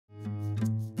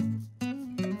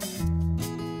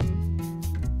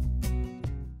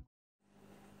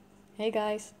Hey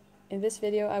guys! In this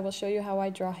video I will show you how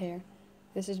I draw hair.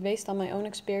 This is based on my own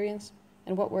experience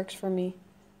and what works for me.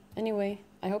 Anyway,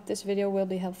 I hope this video will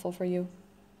be helpful for you.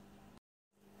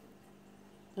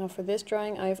 Now for this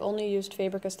drawing I have only used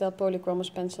Faber-castell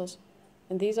polychromos pencils,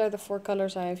 and these are the 4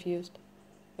 colors I have used.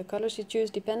 The colors you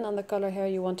choose depend on the color hair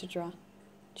you want to draw.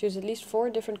 Choose at least 4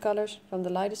 different colors from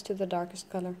the lightest to the darkest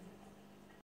color.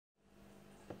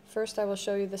 First I will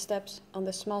show you the steps on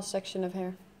this small section of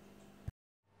hair.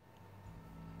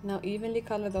 Now evenly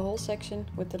color the whole section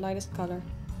with the lightest color.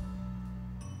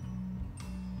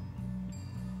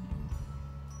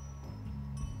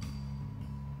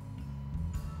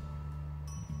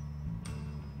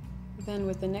 Then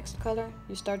with the next color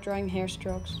you start drawing hair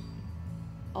strokes.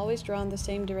 Always draw in the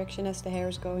same direction as the hair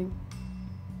is going.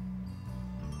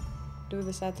 Do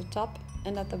this at the top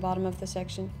and at the bottom of the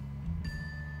section.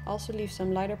 Also leave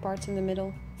some lighter parts in the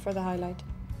middle for the highlight.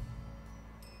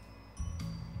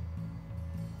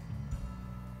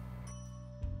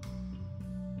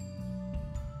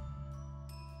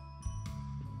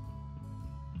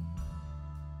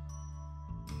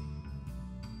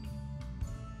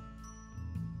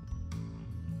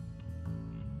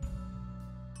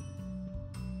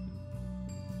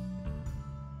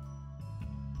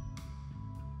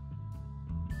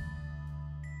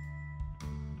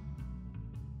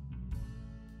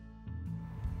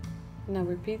 Now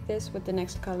repeat this with the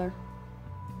next color.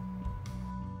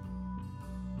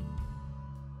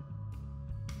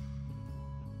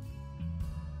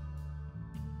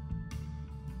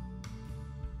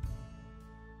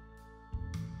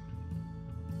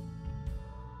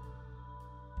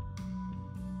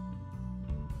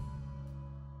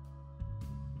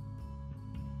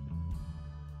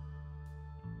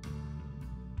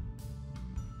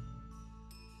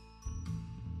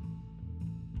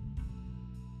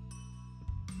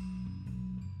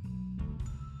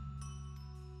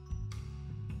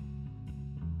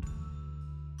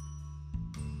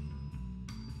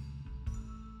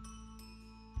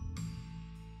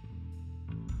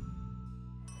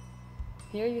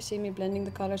 Here you see me blending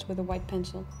the colors with a white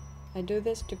pencil. I do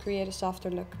this to create a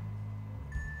softer look.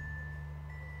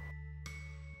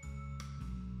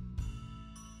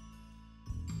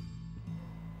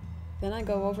 Then I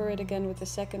go over it again with the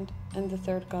second and the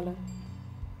third color.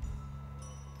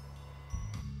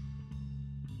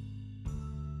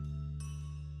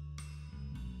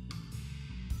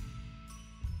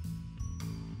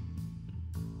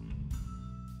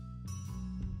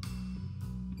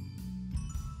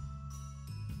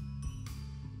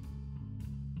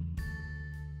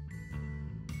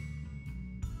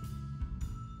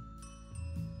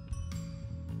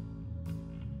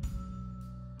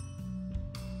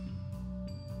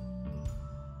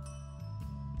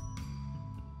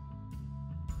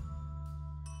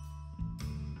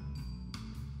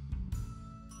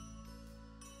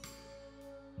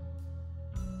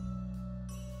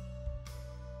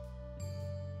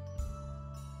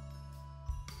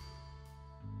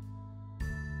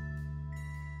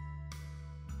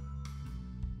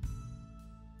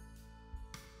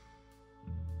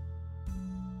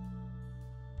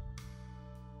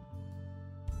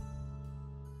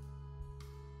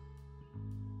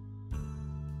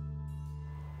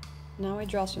 Now I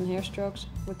draw some hair strokes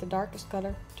with the darkest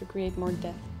color to create more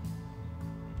depth.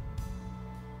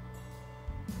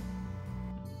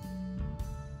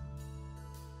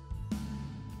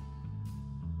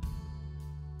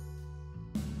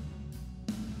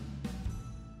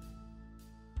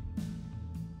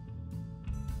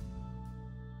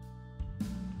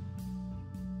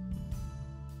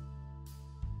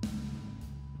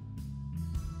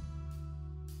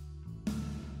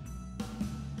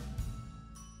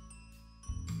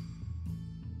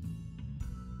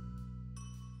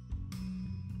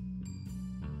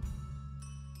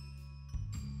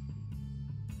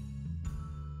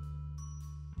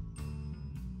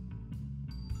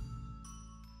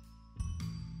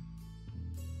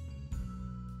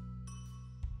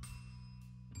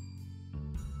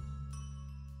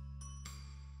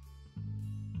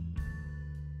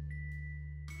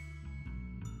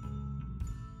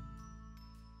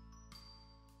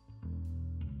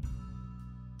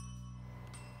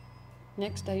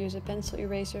 Next I use a pencil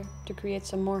eraser to create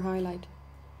some more highlight.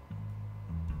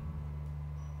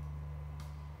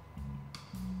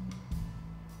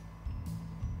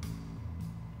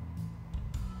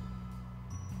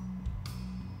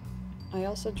 I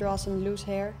also draw some loose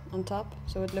hair on top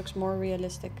so it looks more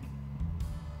realistic.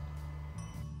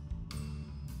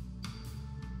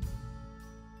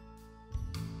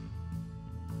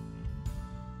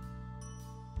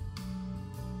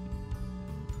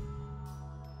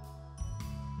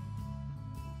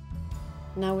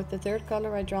 Now with the third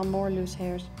color I draw more loose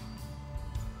hairs.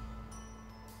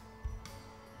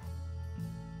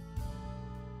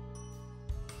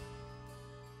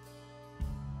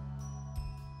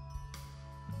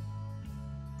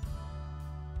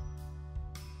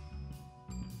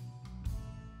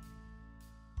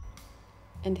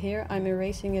 And here I'm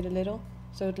erasing it a little,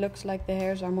 so it looks like the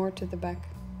hairs are more to the back.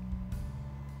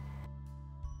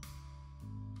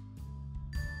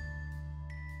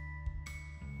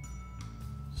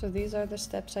 So these are the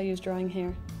steps I use drawing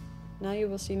hair. Now you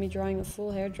will see me drawing a full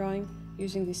hair drawing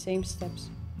using these same steps.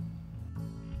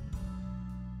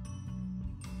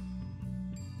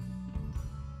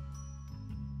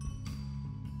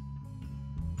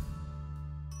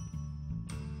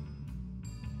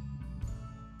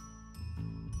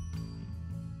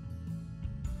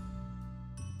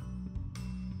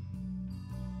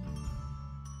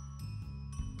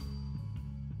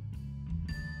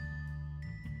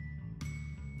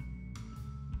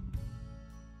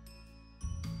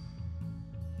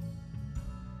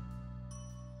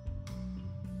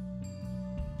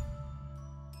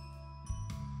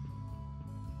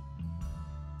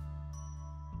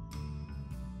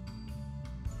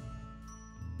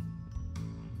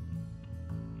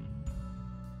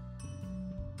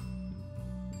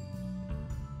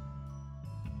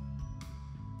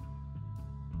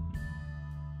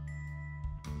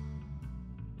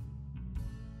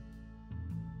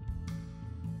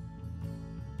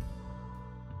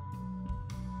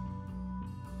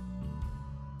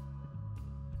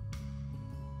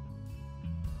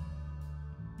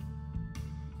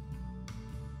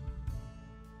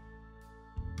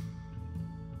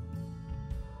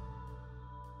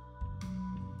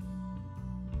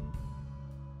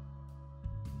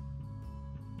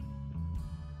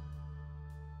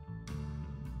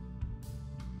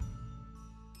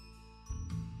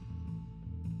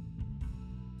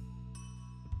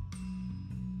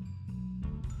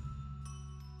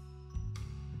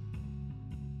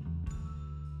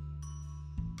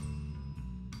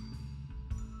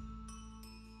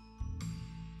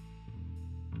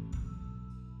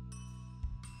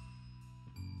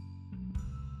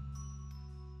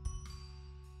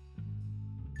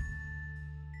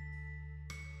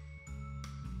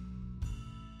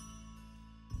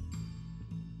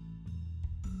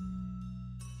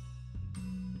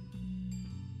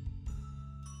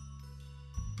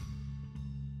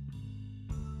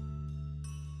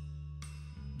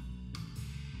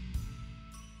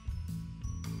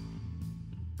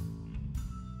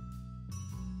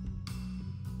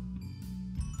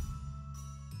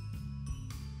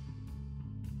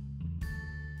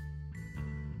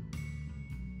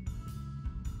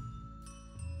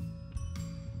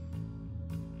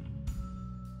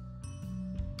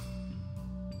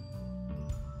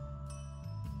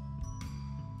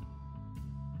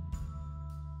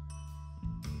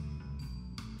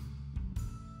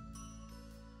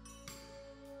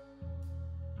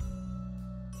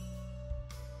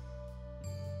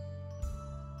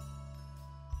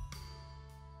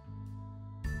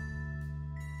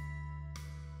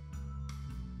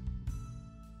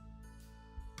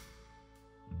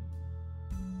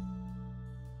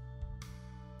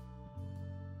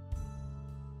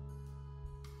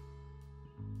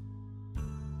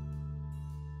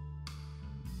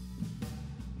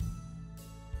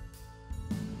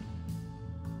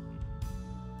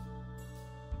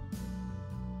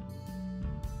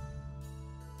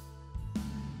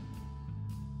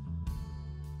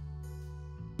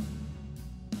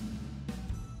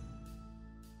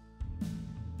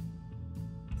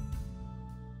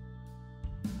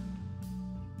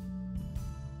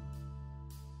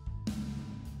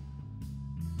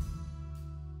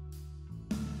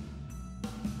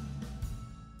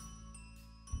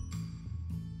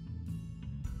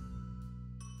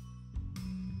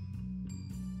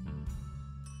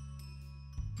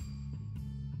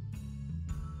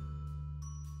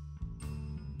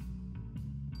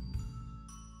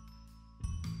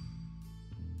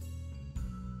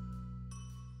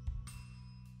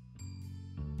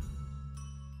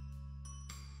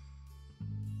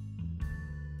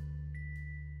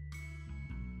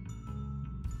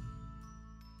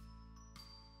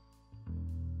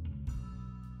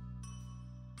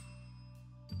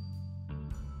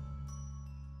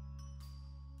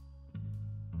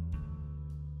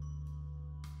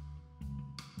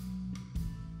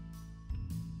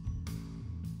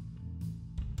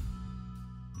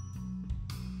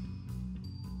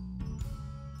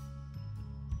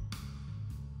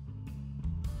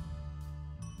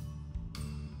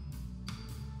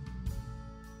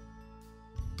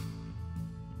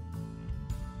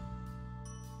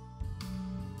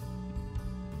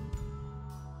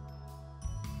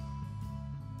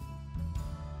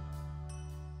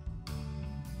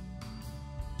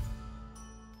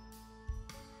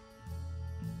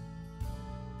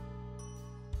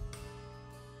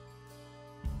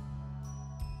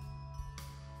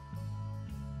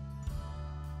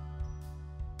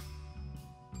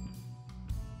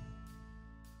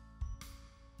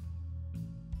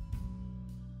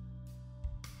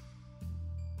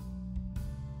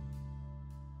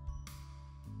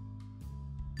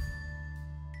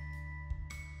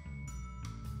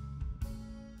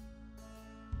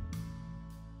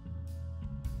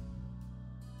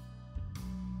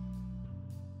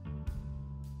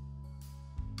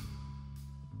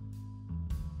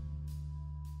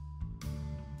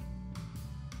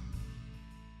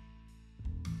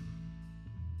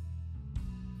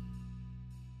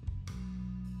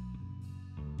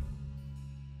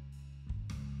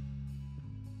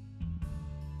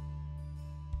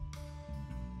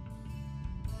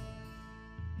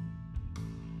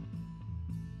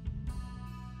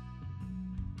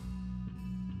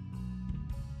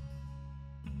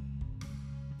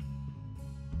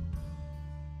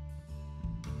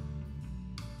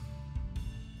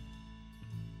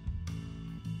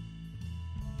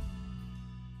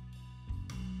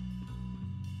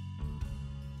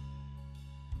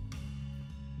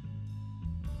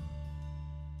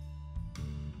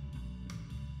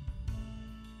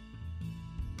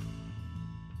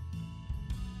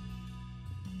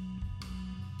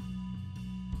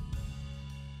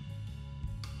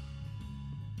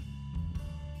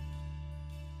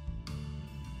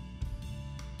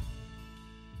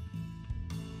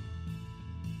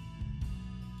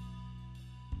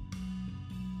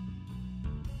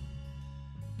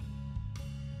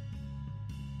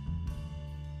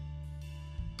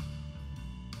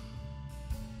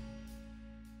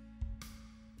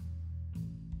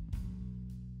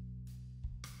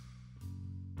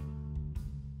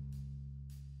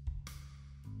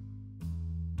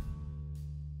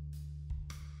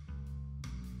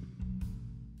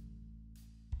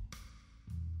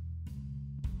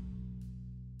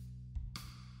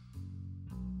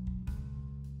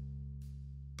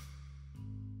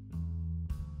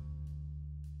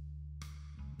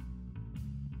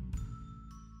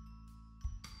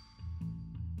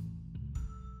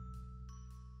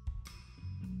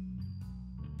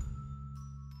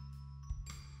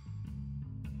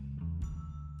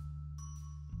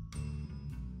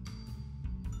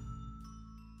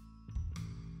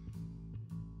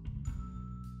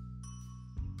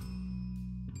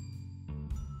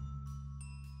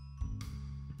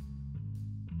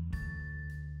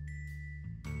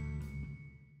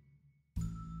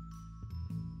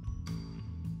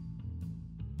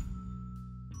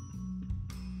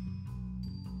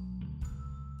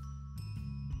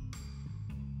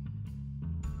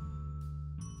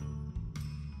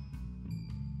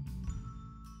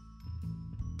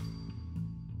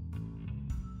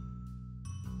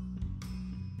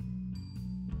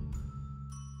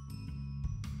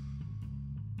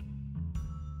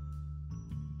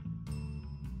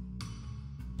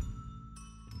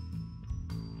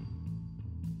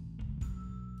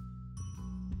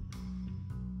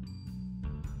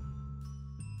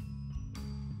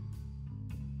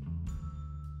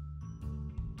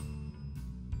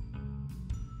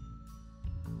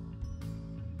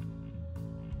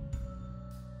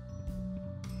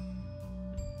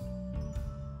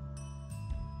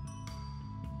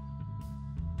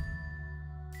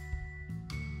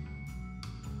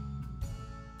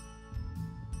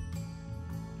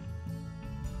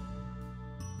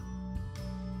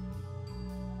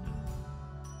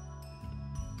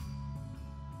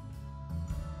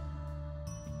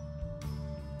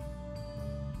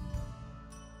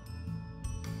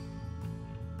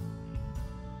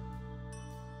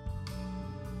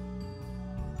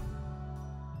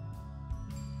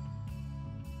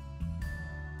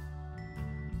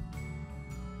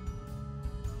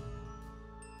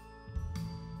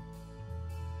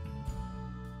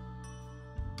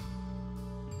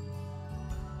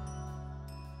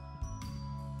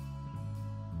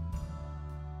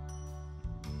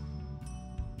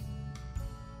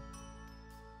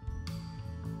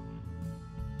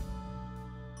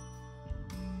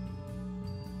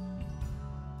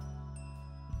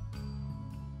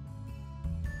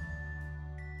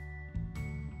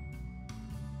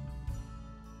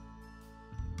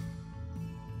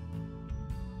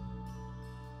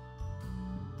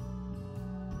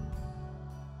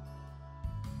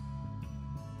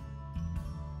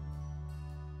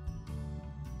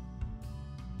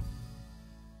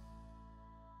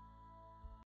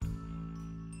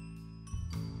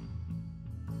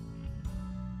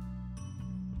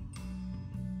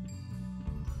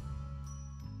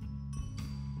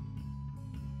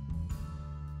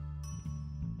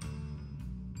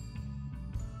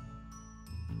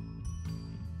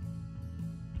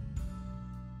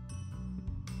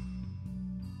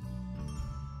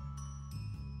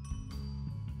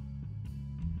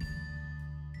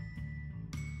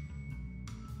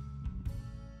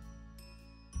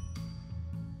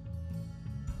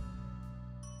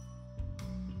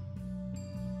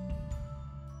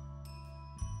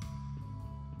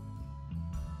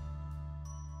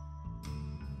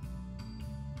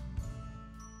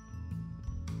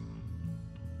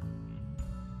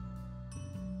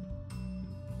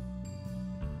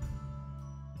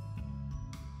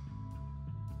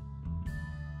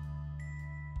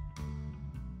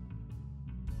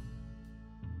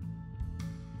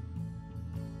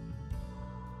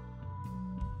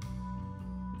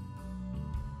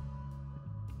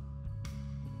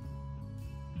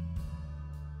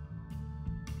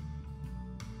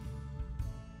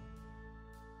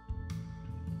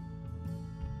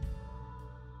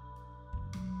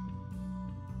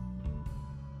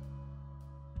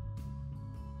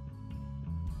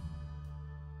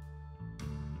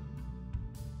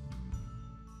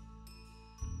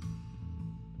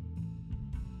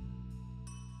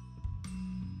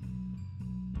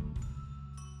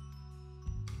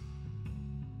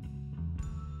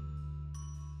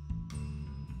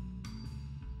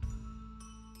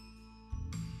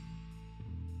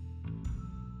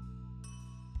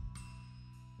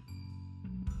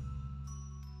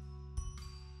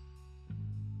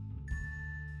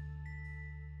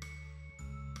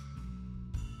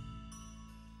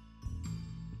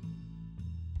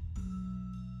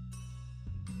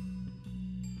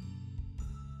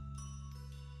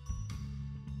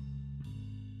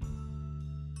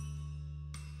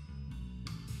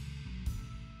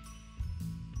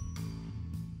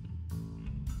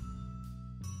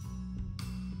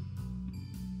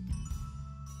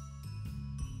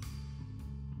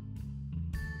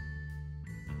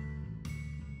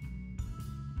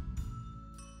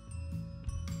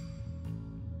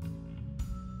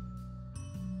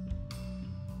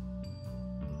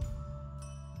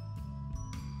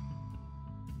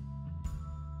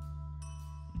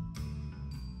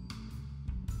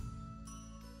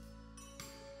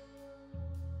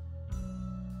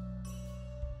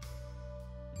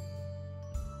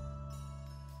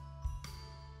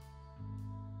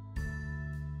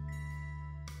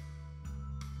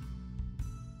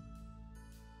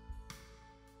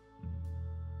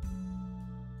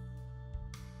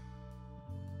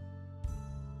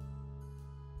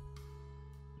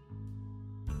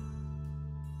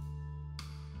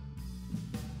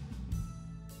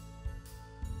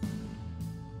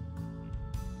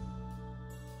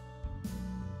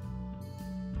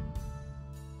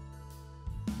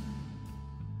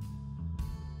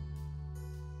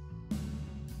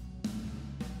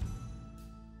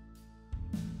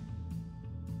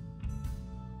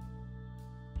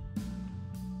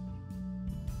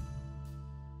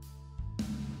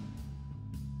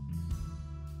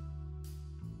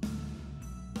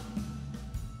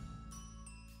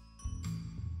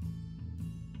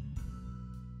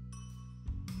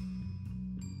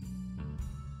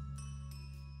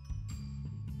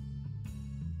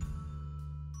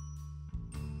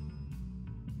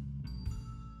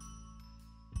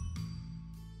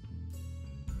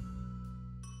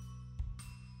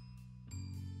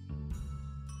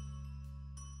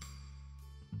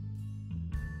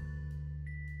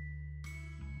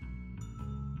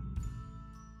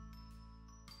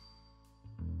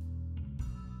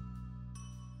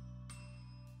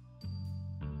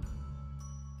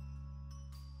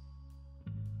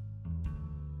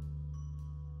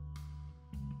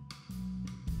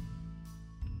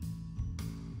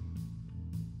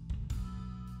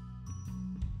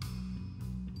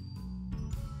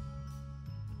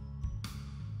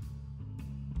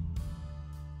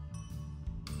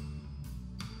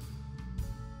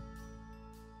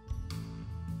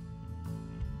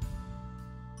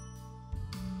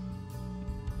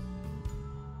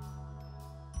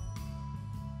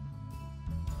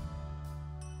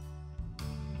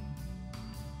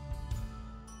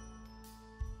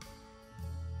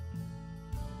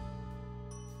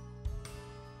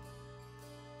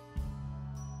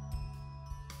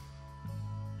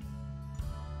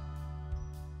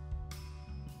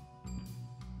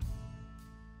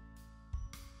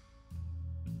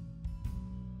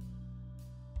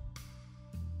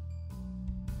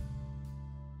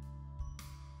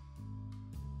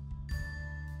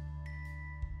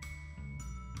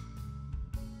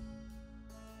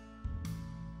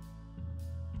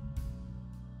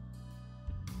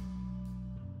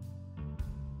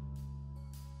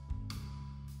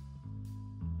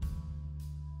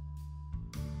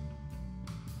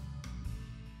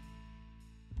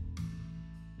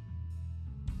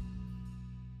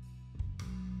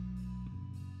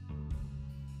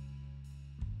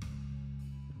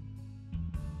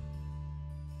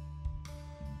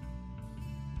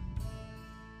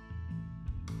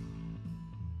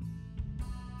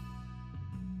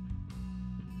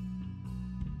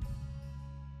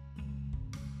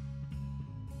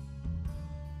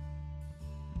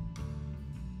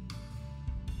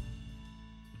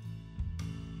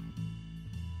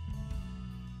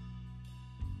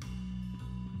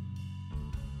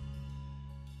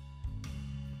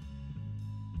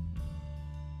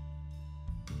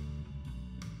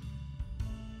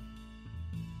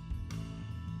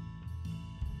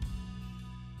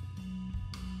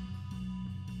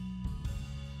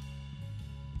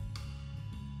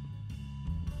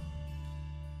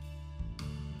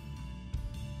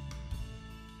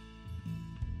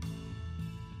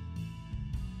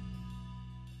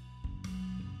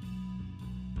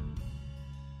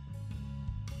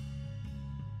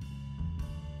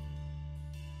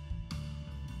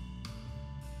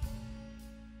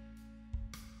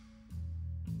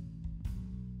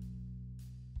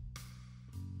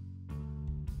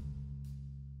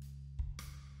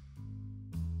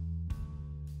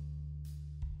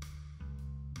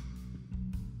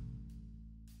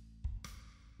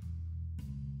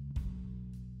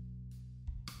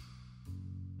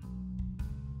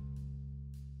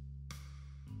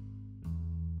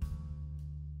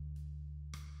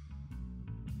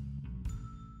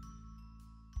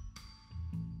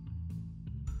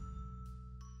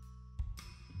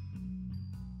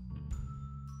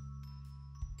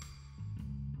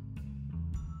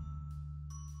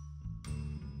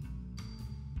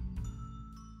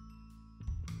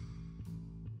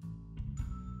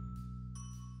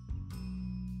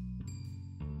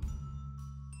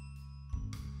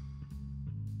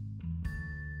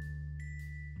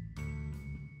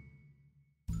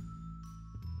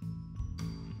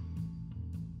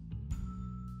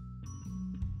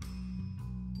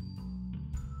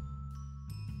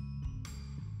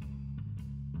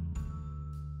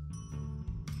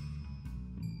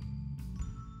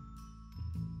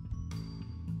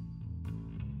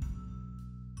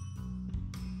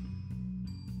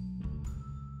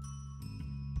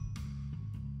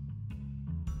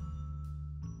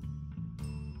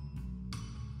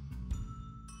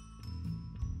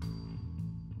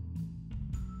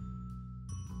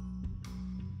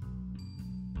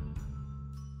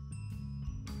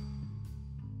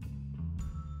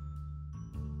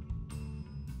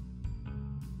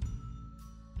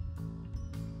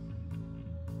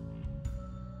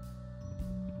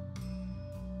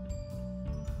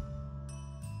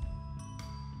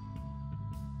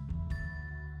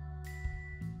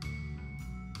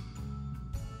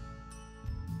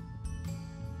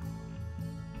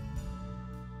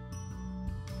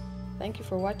 Thank you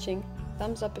for watching,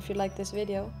 thumbs up if you like this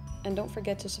video, and don't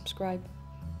forget to subscribe.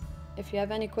 If you have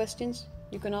any questions,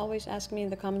 you can always ask me in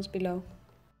the comments below.